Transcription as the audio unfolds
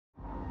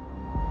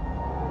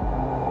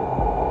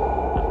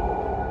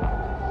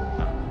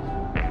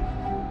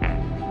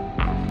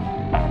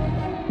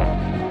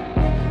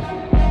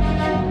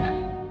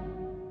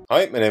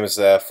Hi, my name is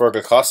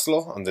Fergal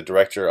Costello. I'm the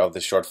director of the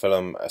short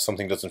film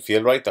Something Doesn't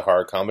Feel Right, the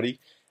horror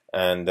comedy,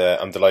 and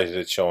I'm delighted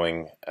it's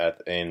showing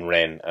in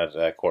Rennes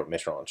at Court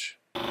Métrange.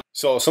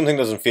 So, Something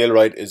Doesn't Feel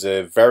Right is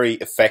a very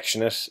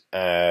affectionate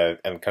and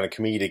kind of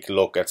comedic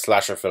look at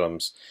slasher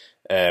films,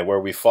 where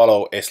we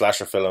follow a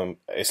slasher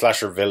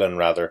villain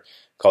rather,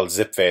 called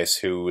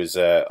Zipface, who is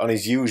on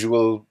his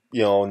usual,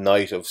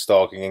 night of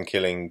stalking and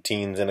killing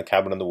teens in a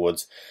cabin in the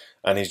woods.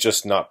 And he's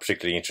just not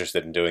particularly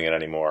interested in doing it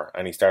anymore.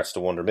 And he starts to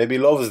wonder, maybe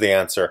love is the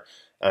answer.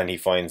 And he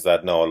finds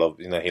that no, love,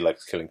 he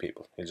likes killing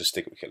people. He'll just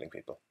stick with killing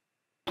people.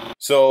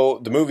 So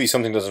the movie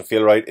Something Doesn't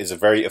Feel Right is a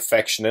very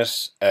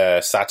affectionate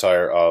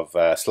satire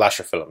of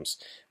slasher films,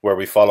 where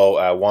we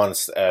follow one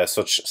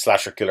such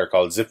slasher killer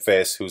called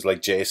Zipface, who's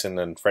like Jason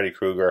and Freddy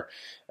Krueger,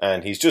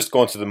 and he's just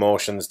going through the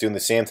motions, doing the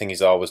same thing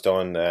he's always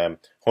done,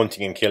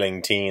 hunting and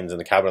killing teens in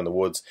the cabin in the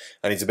woods,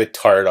 and he's a bit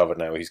tired of it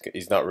now.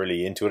 He's not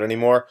really into it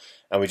anymore,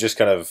 and we just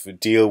kind of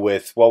deal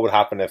with what would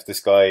happen if this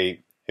guy,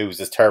 who's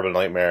this terrible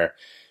nightmare,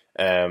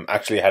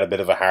 actually had a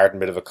bit of a heart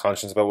and a bit of a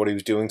conscience about what he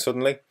was doing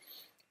suddenly.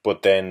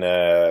 But then,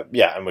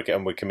 and with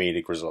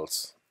comedic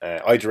results.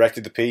 I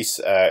directed the piece.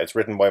 It's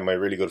written by my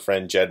really good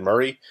friend Jed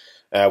Murray.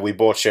 We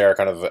both share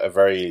kind of a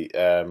very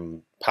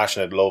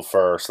passionate love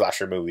for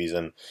slasher movies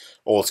and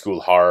old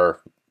school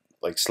horror,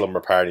 like Slumber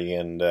Party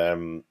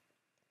and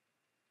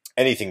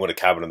anything with a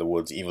cabin in the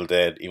woods. Evil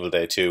Dead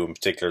 2 in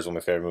particular is one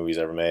of my favourite movies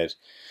ever made.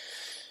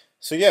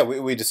 So yeah,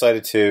 we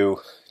decided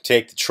to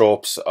take the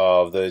tropes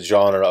of the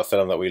genre of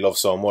film that we love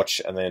so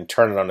much and then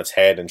turn it on its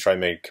head and try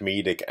and make it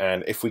comedic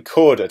and, if we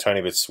could, a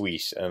tiny bit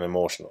sweet and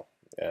emotional.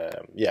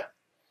 Yeah.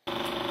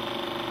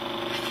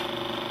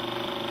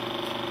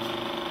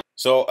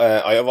 So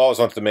I have always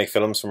wanted to make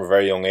films from a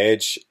very young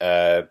age.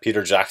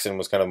 Peter Jackson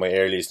was kind of my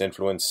earliest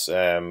influence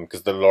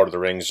because the Lord of the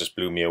Rings just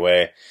blew me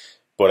away.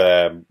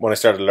 But when I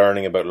started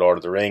learning about Lord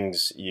of the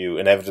Rings, you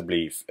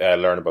inevitably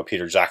learn about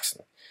Peter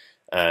Jackson.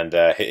 And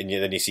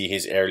then you see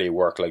his early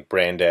work like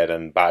Brain Dead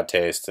and Bad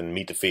Taste and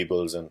Meet the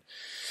Feebles, and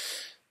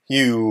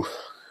you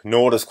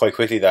notice quite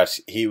quickly that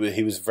he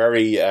was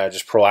very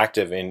just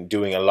proactive in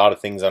doing a lot of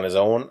things on his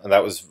own, and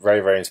that was very,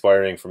 very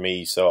inspiring for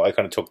me. So I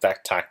kind of took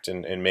that tact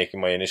in making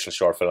my initial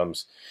short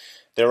films.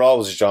 They were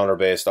always genre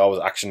based,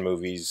 always action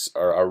movies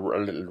or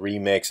little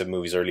remakes of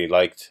movies I really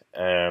liked.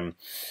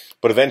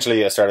 But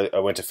eventually I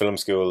went to film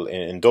school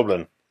in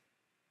Dublin,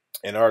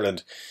 in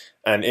Ireland.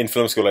 And in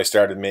film school, I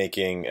started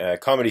making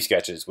comedy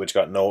sketches, which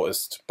got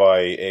noticed by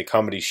a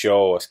comedy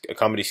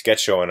sketch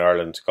show in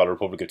Ireland called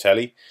Republic of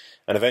Telly.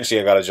 And eventually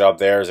I got a job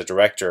there as a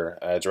director,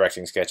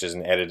 directing sketches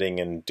and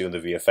editing and doing the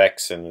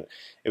VFX. And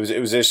it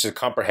was just a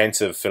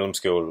comprehensive film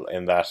school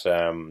in that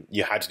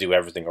you had to do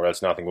everything or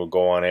else nothing would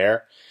go on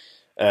air.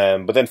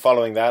 But then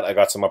following that, I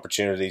got some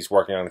opportunities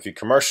working on a few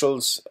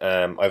commercials.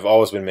 I've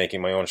always been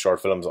making my own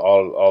short films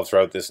all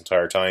throughout this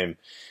entire time.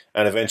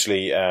 And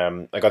eventually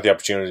I got the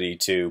opportunity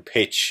to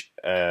pitch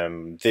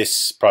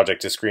this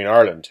project to Screen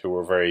Ireland, who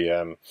were very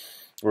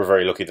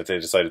lucky that they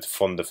decided to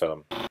fund the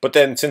film. But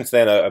then since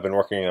then I've been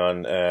working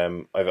on,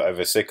 I've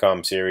a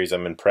sitcom series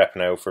I'm in prep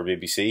now for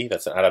BBC.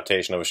 That's an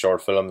adaptation of a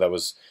short film that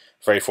was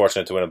very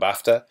fortunate to win a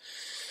BAFTA.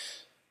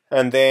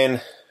 And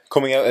then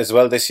coming out as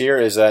well this year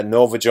is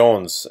Nova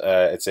Jones.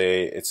 It's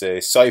a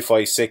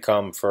sci-fi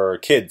sitcom for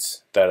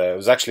kids that it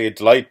was actually a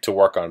delight to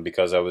work on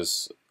because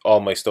all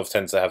my stuff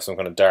tends to have some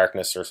kind of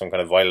darkness or some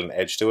kind of violent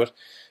edge to it.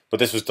 But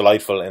this was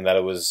delightful in that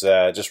it was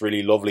just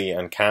really lovely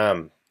and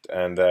calm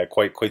and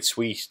quite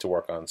sweet to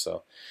work on.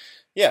 So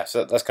yeah,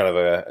 so that's kind of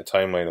a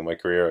timeline of my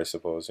career, I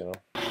suppose,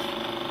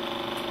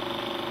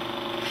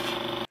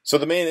 So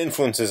the main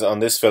influences on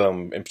this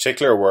film in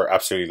particular were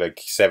absolutely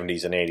like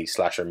 70s and 80s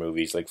slasher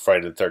movies like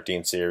Friday the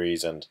 13th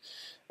series and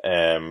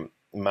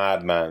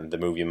Madman, the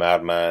movie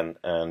Madman,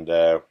 and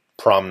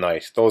Prom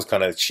Night. Those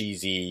kind of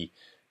cheesy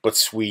but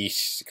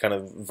sweet, kind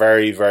of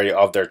very, very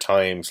of their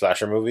time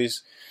slasher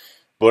movies.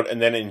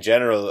 And then in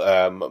general,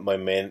 my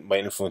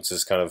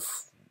influences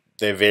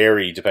they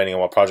vary depending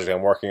on what project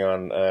I'm working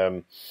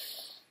on.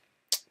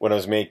 When I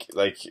was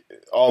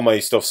all my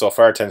stuff so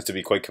far tends to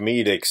be quite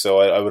comedic, so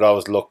I would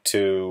always look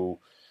to,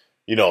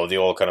 the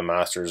old kind of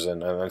masters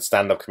and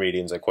stand-up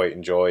comedians I quite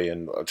enjoy,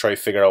 and try to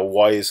figure out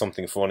why is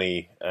something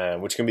funny,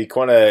 which can be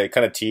kind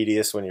of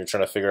tedious when you're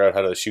trying to figure out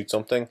how to shoot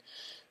something.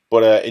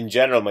 But in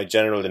general, my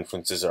general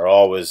influences are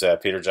always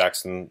Peter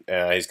Jackson,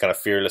 his kind of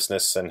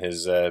fearlessness and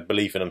his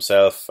belief in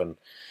himself and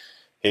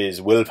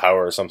his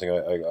willpower is something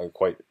I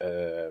quite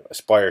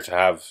aspire to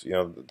have.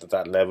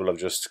 That level of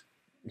just,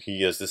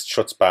 he has this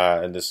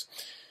chutzpah and this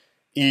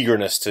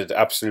eagerness to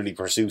absolutely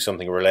pursue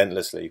something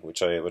relentlessly,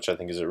 which I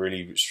think is a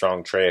really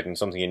strong trait and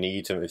something you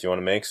need if you want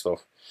to make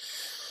stuff.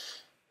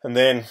 And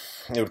then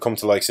it would come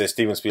to say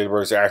Steven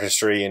Spielberg's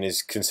artistry and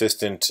his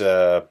consistent.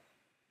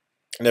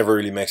 Never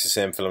really makes the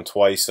same film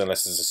twice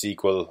unless it's a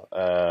sequel.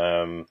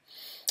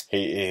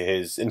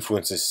 His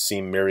influences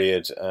seem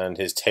myriad, and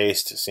his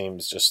taste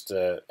seems just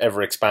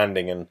ever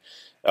expanding and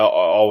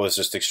always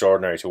just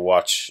extraordinary to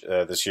watch.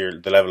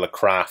 The level of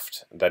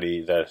craft that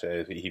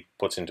he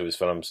puts into his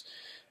films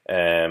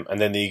And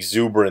then the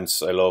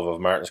exuberance I love of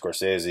Martin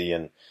Scorsese,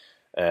 and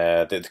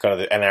the kind of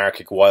the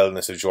anarchic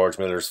wildness of George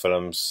Miller's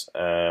films,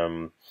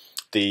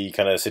 the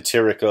kind of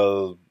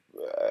satirical,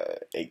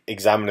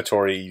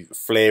 examinatory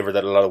flavour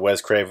that a lot of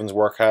Wes Craven's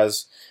work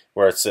has,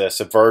 where it's a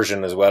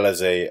subversion as well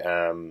as a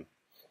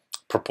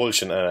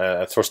propulsion and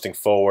a thrusting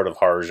forward of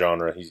horror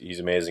genre. He's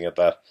amazing at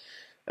that.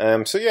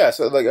 So yeah,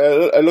 so like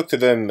I look to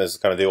them as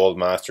kind of the old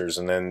masters,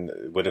 and then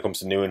when it comes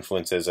to new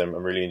influences, I'm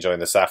really enjoying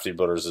the Safdie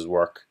brothers'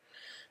 work,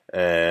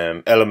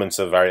 elements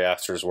of Ari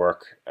Aster's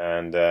work,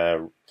 and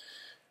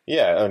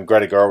yeah, and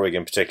Greta Gerwig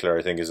in particular,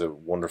 I think is a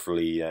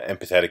wonderfully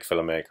empathetic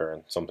filmmaker,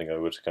 and something I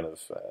would kind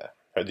of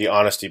the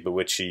honesty by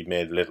which she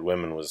made Little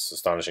Women was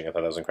astonishing. I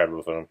thought that was an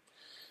incredible film.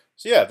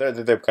 So yeah,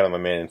 they're kind of my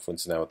main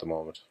influences now at the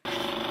moment.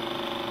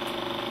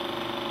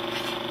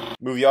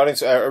 Movie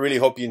audience, I really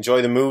hope you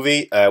enjoy the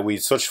movie. We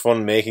had such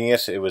fun making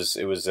it. It was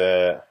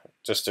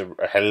just a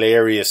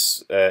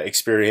hilarious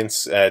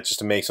experience, just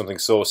to make something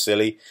so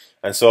silly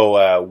and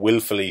so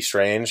willfully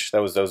strange.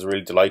 That was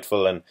really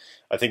delightful, and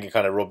I think it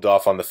kind of rubbed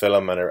off on the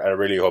film. And I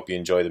really hope you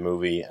enjoy the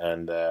movie.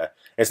 And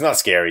it's not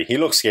scary. He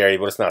looks scary,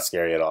 but it's not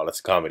scary at all. It's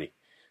a comedy.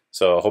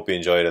 So I hope you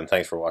enjoyed it, and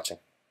thanks for watching.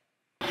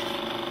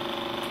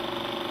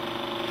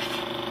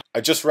 I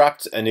just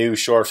wrapped a new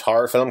short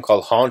horror film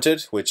called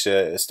Haunted, which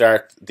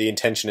the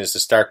intention is to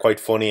start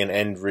quite funny and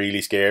end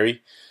really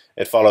scary.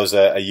 It follows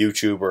a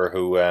YouTuber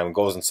who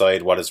goes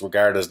inside what is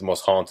regarded as the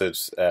most haunted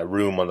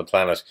room on the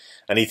planet,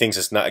 and he thinks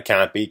it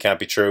can't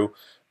be true,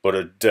 but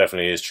it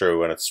definitely is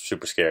true, and it's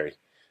super scary.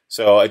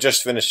 So I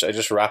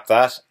just wrapped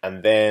that,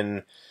 and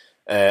then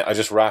I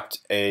just wrapped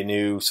a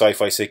new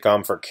sci-fi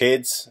sitcom for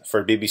kids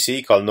for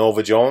BBC called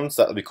Nova Jones.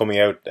 That'll be coming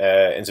out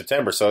in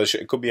September, so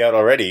it could be out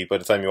already by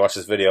the time you watch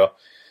this video.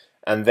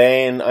 And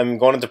then I'm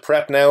going into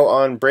prep now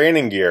on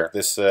Braining Gear,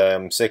 this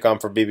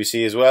sitcom for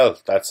BBC as well.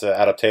 That's an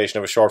adaptation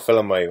of a short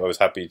film I was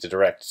happy to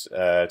direct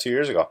 2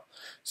 years ago.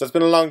 So it's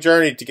been a long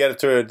journey to get it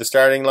to the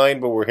starting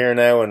line, but we're here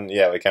now, and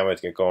yeah, we can't wait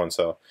to get going.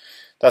 So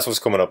that's what's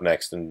coming up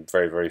next, and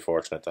very, very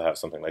fortunate to have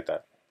something like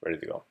that ready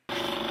to go.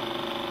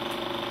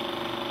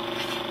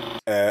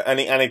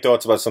 Any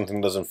anecdotes about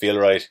something that doesn't feel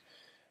right?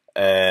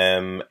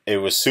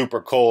 It was super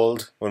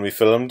cold when we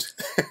filmed.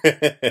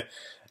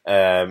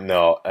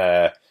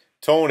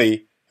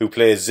 Tony, who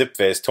plays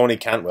Zipface, Tony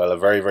Cantwell, a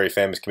very, very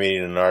famous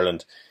comedian in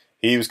Ireland,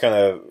 he was kind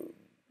of,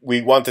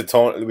 we wanted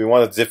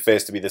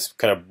Zipface to be this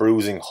kind of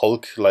bruising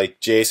Hulk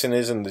like Jason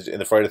is in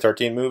the Friday the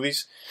 13th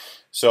movies.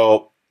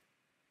 So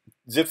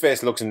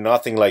Zipface looks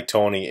nothing like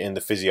Tony in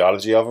the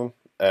physiology of him,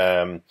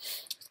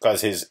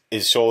 because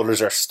his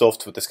shoulders are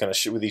stuffed with this kind of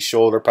with these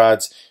shoulder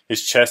pads.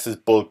 His chest is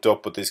bulked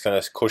up with this kind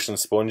of cushion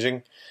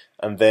sponging,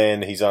 and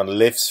then he's on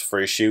lifts for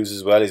his shoes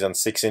as well. He's on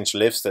 6-inch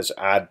lifts that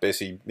add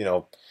basically,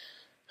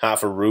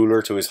 half a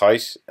ruler to his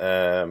height.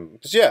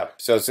 But yeah,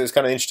 so it's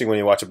kind of interesting when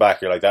you watch it back.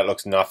 You're like, that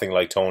looks nothing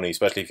like Tony,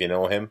 especially if you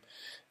know him.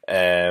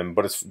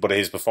 But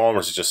his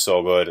performance is just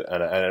so good,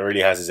 and it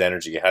really has his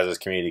energy. It has his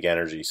comedic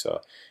energy.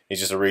 So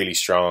he's just a really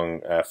strong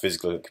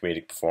physical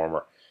comedic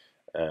performer.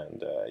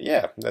 And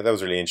yeah, that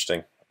was really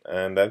interesting.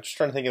 And I'm just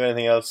trying to think of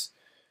anything else.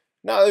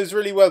 No, it was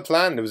really well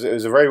planned. It was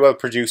a very well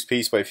produced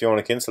piece by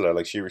Fiona Kinsella.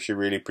 Like she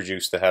really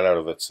produced the hell out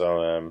of it.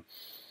 So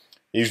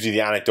usually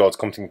the anecdotes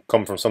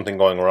come from something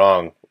going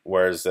wrong,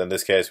 whereas in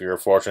this case we were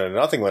fortunate and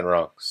nothing went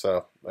wrong.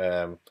 So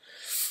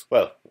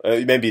well,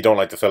 maybe you don't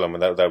like the film,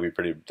 and that'd be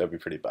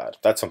pretty bad.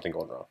 That's something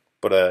going wrong.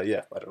 But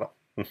yeah, I don't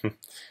know.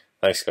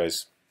 Thanks,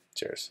 guys.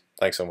 Cheers.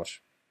 Thanks so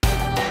much.